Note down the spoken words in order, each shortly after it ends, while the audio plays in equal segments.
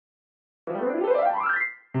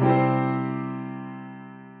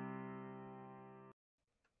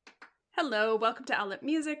Hello, welcome to Outlet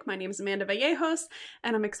Music. My name is Amanda Vallejos,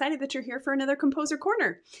 and I'm excited that you're here for another Composer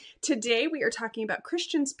Corner. Today we are talking about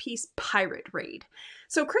Cristian's piece, Pirate Raid.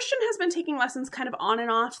 So Cristian has been taking lessons kind of on and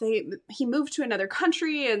off. He moved to another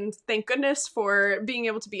country, and thank goodness for being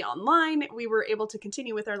able to be online, we were able to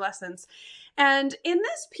continue with our lessons. And in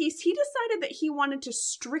this piece, he decided that he wanted to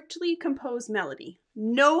strictly compose melody,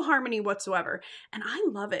 no harmony whatsoever, and I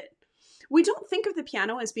love it. We don't think of the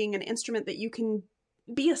piano as being an instrument that you can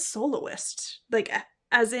be a soloist, like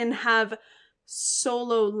as in have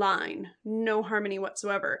solo line, no harmony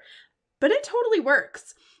whatsoever. But it totally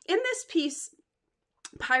works. In this piece,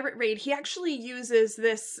 Pirate Raid, he actually uses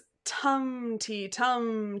this tum-tee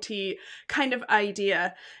kind of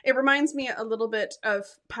idea. It reminds me a little bit of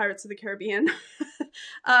Pirates of the Caribbean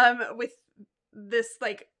with this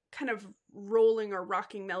like kind of rolling or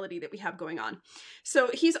rocking melody that we have going on. So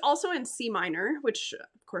he's also in C minor, which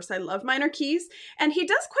of course I love minor keys, and he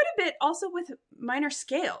does quite a bit also with minor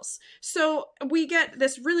scales. So we get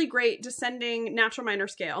this really great descending natural minor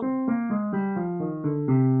scale,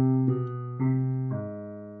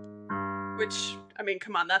 which, I mean,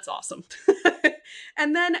 come on, that's awesome.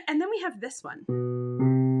 and then we have this one,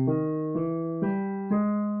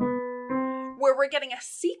 where we're getting a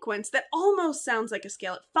sequence that almost sounds like a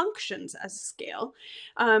scale. It functions as a scale,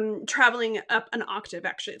 traveling up an octave,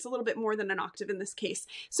 actually. It's a little bit more than an octave in this case.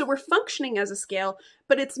 So we're functioning as a scale,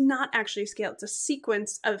 but it's not actually a scale. It's a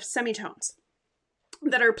sequence of semitones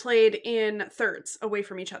that are played in thirds away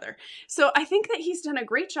from each other. So I think that he's done a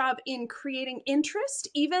great job in creating interest,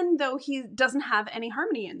 even though he doesn't have any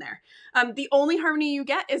harmony in there. The only harmony you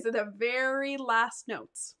get is the very last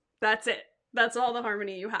notes. That's it. That's all the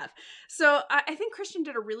harmony you have. So I think Cristian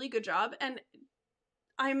did a really good job, and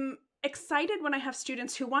I'm excited when I have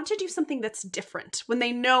students who want to do something that's different, when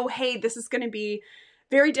they know, hey, this is going to be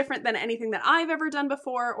very different than anything that I've ever done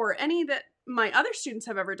before, or any that my other students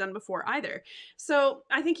have ever done before either. So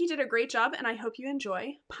I think he did a great job, and I hope you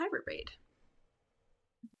enjoy Pirate Raid.